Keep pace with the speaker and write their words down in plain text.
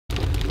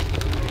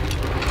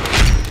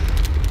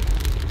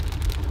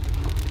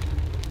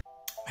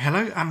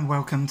Hello and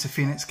welcome to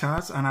Phoenix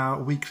Cards and our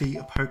weekly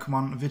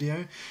Pokemon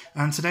video,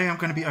 and today I'm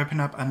going to be opening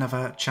up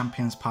another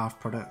Champions Path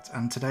product,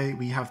 and today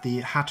we have the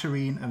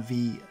Hatterene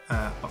V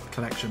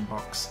collection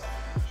box.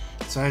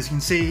 So as you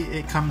can see,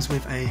 it comes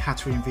with a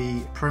Hatterene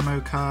V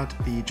promo card,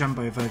 the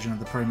jumbo version of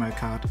the promo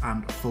card,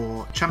 and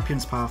 4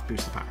 Champions Path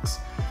booster packs.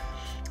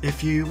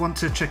 If you want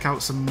to check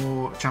out some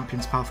more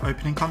Champions Path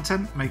opening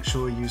content, make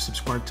sure you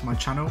subscribe to my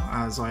channel,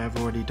 as I have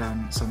already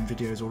done some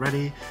videos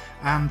already,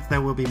 and there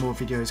will be more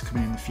videos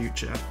coming in the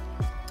future.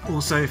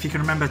 Also, if you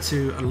can remember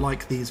to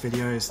like these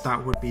videos,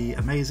 that would be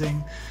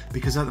amazing,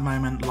 because at the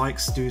moment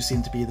likes do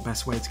seem to be the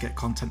best way to get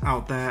content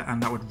out there,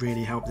 and that would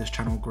really help this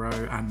channel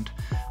grow. And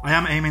I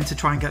am aiming to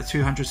try and get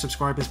 200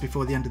 subscribers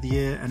before the end of the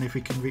year, and if we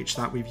can reach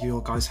that with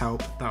your guys'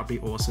 help, that would be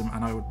awesome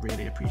and I would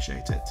really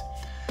appreciate it.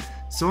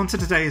 So on to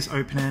today's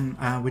opening,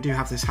 we do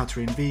have this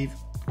Hatterene V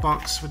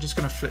box. We're just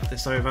going to flip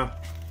this over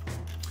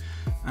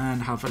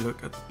and have a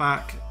look at the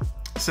back.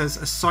 It says,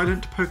 a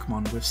silent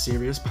Pokemon with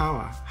serious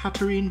power,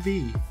 Hatterene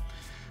V.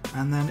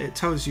 And then it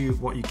tells you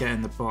what you get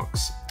in the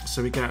box.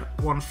 So we get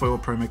 1 foil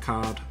promo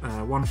card,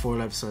 1 foil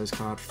Everso's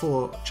card,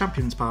 4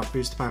 Champions Path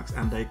booster packs,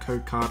 and a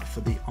code card for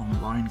the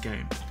online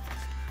game.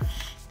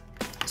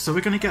 So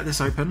we're going to get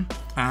this open,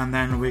 and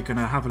then we're going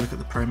to have a look at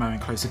the promo in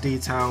closer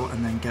detail,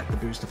 and then get the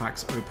booster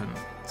packs open.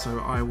 So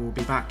I will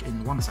be back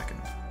in 1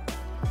 second.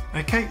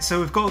 Okay, so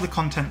we've got all the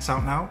contents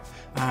out now,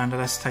 and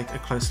let's take a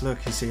close look.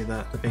 You see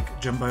the big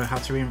jumbo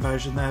Hatterene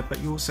version there,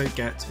 but you also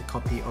get a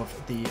copy of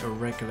the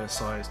irregular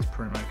sized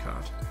promo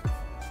card.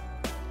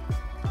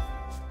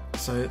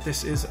 So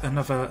this is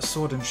another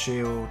Sword and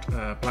Shield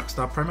Black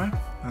Star promo,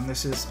 and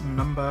this is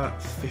number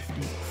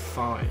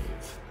 55.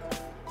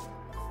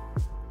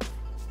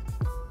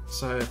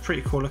 So a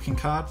pretty cool looking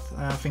card.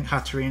 I think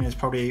Hatterene is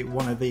probably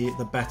one of the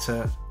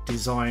better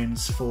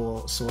designs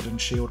for Sword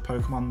and Shield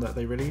Pokemon that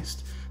they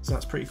released. So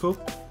that's pretty cool.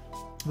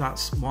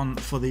 That's one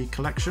for the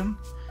collection.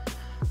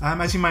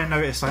 As you may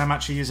notice, I am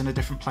actually using a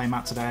different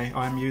playmat today.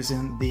 I'm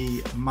using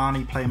the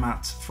Mani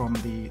playmat from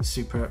the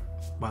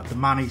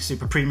Mani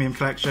Super Premium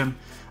collection,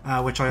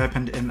 which I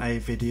opened in a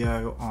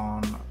video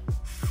on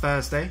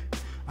Thursday.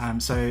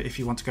 So if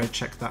you want to go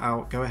check that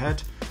out, go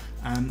ahead.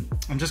 I'm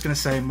just going to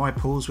say my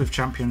pulls with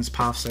Champions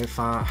Path so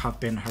far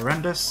have been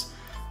horrendous.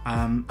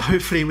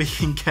 Hopefully we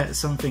can get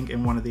something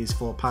in one of these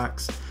 4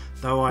 packs,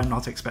 though I'm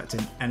not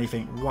expecting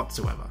anything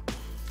whatsoever.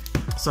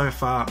 So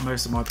far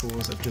most of my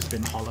pulls have just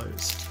been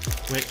hollows,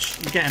 which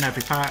you get in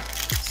every pack,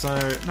 so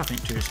nothing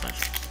too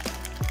special.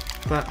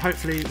 But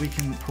hopefully we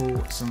can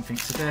pull something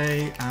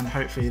today, and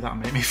hopefully that'll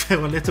make me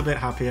feel a little bit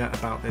happier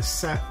about this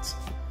set.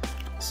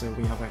 So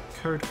we have a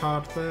code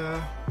card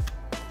there.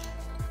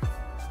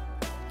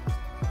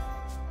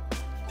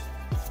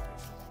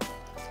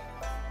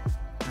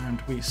 And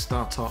we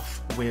start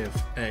off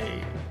with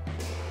a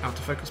out of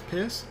focus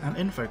Pierce and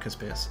in focus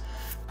Pierce,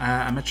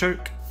 a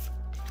Machoke,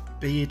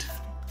 Bead,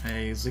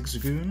 a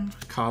Zigzagoon,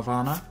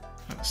 Carvana,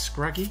 a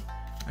Scraggy,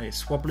 a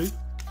Swablu,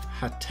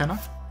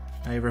 Hatena,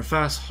 a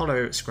reverse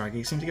hollow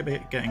Scraggy, seem to be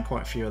getting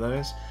quite a few of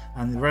those,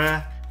 and the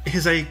rare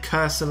is a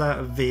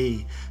Cursula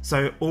V.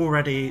 So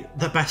already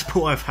the best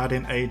pull I've had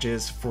in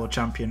ages for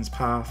Champions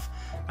Path.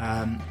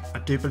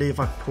 I do believe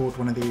I've pulled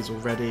one of these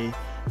already,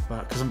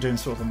 but because I'm doing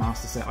sort of a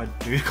master set, I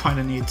do kind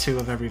of need 2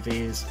 of every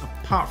V's,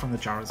 apart from the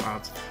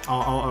Charizards.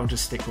 I'll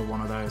just stick with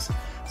one of those.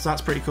 So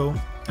that's pretty cool.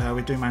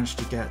 We do manage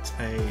to get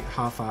a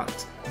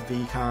half-art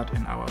V card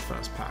in our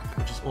first pack,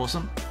 which is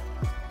awesome.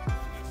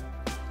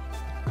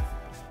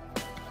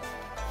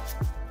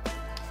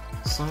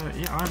 So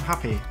yeah, I'm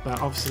happy,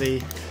 but obviously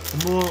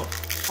the more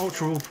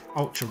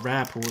ultra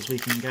rare pulls we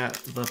can get,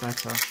 the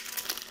better.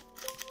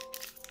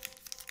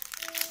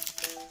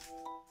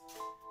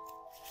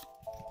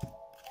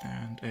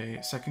 And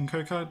a second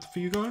code card for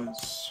you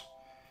guys.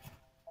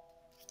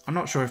 I'm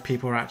not sure if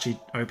people are actually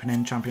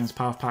opening Champions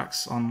Path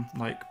packs on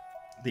like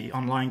the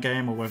online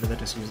game, or whether they're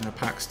just using the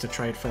packs to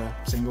trade for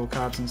single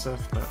cards and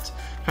stuff, but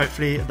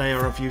hopefully they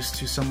are of use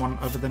to someone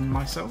other than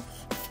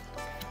myself.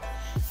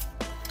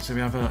 So we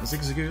have a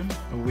Zigzagoon,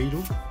 a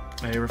Weedle,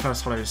 a reverse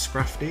hollow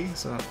Scrafty,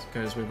 so that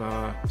goes with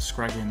our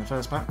Scraggy in the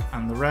first pack,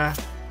 and the rare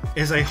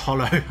is a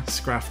hollow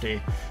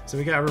Scrafty. So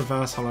we get a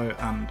reverse hollow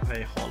and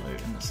a hollow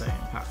in the same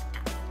pack.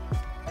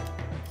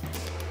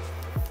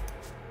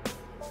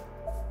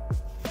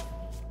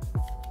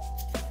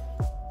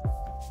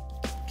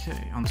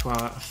 Okay, onto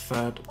our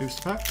third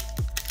booster pack.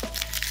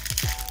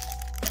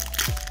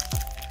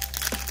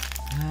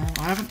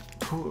 I haven't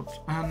pulled,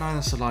 no,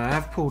 that's a lie, I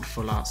have pulled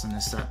full arts in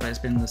this set, but it's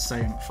been the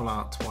same full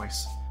art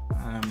twice,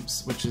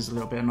 which is a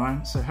little bit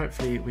annoying, so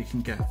hopefully we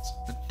can get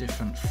a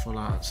different full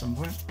art at some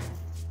point.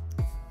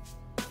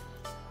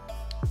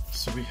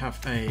 So we have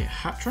a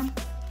Hatterene,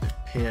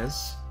 a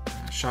Piers,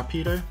 a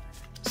Sharpedo,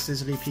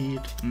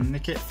 Sizzlipede,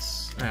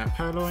 Nickits,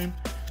 Purloin,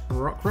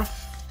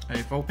 Rockruff, a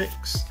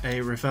Vulpix,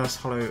 a reverse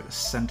hollow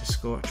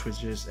Centiskorch,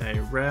 which is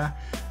a rare,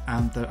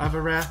 and the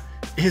other rare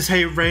is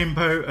a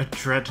Rainbow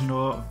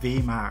Dreadnought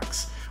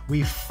VMAX.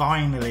 We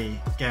finally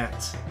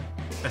get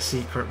a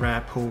secret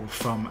rare pull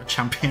from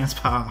Champions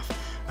Path.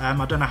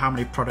 I don't know how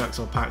many products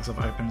or packs I've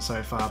opened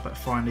so far, but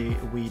finally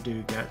we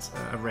do get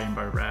a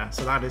rainbow rare,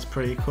 so that is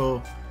pretty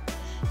cool.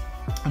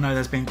 I know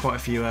there's been quite a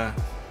few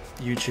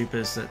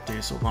YouTubers that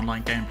do sort of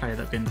online gameplay that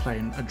have been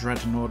playing a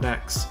Dreadnought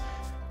decks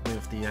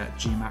with the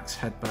G-Max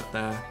headbutt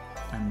there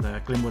and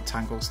the Glimwood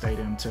Tangle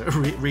Stadium to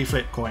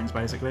reflip coins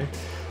basically.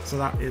 So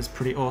that is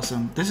pretty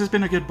awesome. This has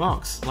been a good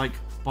box, like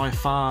by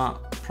far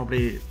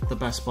probably the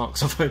best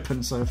box I've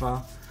opened so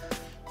far.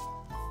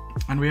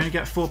 And we only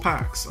get 4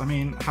 packs. I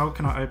mean, how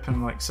can I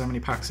open like so many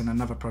packs in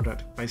another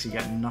product, basically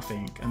get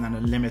nothing, and then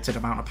a limited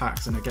amount of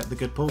packs and I get the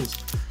good pulls?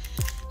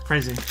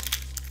 Crazy.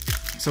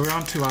 So we're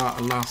on to our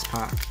last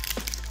pack.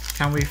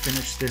 Can we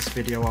finish this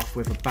video off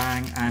with a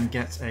bang and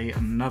get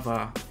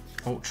another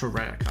ultra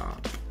rare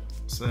card?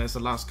 So there's the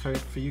last code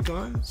for you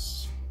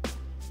guys.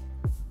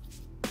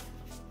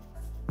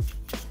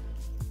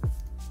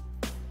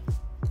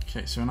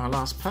 Okay, so in our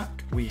last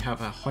pack we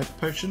have a Hyper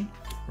Potion,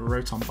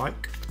 Rotom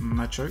Bike,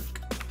 Machoke,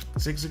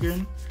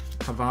 Zigzagoon,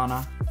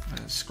 Havana,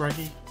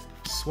 Scraggy,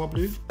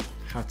 Swablu,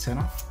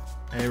 Hatterene,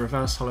 a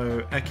reverse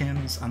holo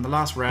Ekans, and the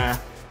last rare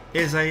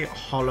is a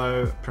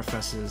holo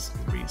Professor's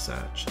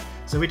Research.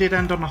 So we did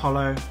end on a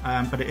holo,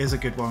 but it is a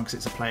good one because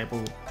it's a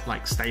playable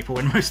like staple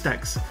in most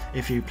decks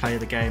if you play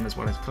the game as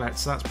well as collect,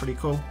 so that's pretty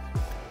cool.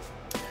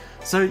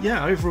 So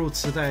yeah, overall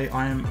today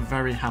I am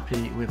very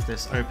happy with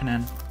this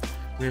opening.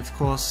 We of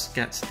course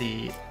get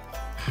the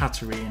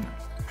Hatterene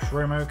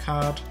promo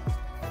card.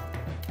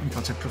 We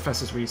got a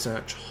Professor's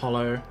Research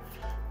holo.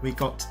 We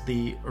got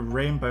the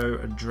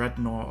Rainbow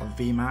Dreadnought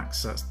VMAX,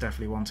 so that's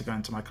definitely one to go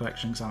into my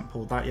collection because I haven't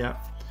pulled that yet.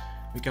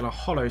 We get a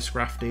holo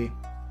Scrafty,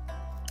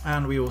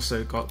 and we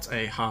also got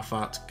a half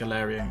art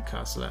Galarian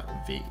Cursor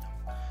V.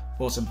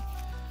 Awesome.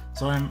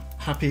 So I'm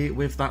happy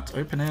with that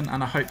opening,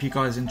 and I hope you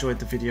guys enjoyed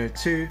the video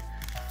too.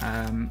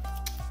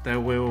 There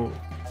will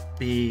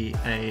be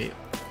a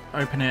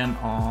opening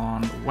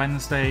on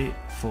Wednesday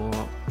for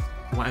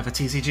whatever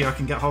TCG I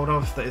can get hold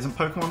of that isn't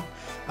Pokemon,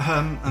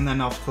 and then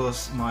of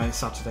course my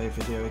Saturday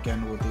video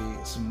again will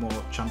be some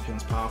more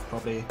Champions Path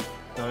probably,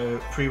 though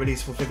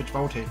pre-release for Vivid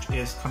Voltage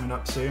is coming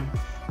up soon.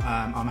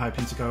 I'm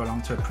hoping to go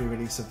along to a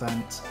pre-release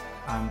event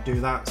and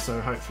do that, so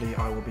hopefully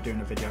I will be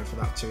doing a video for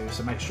that too,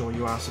 so make sure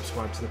you are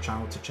subscribed to the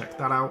channel to check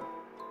that out.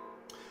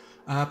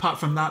 Apart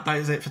from that, that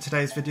is it for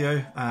today's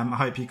video. I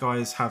hope you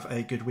guys have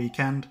a good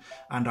weekend,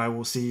 and I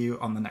will see you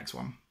on the next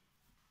one.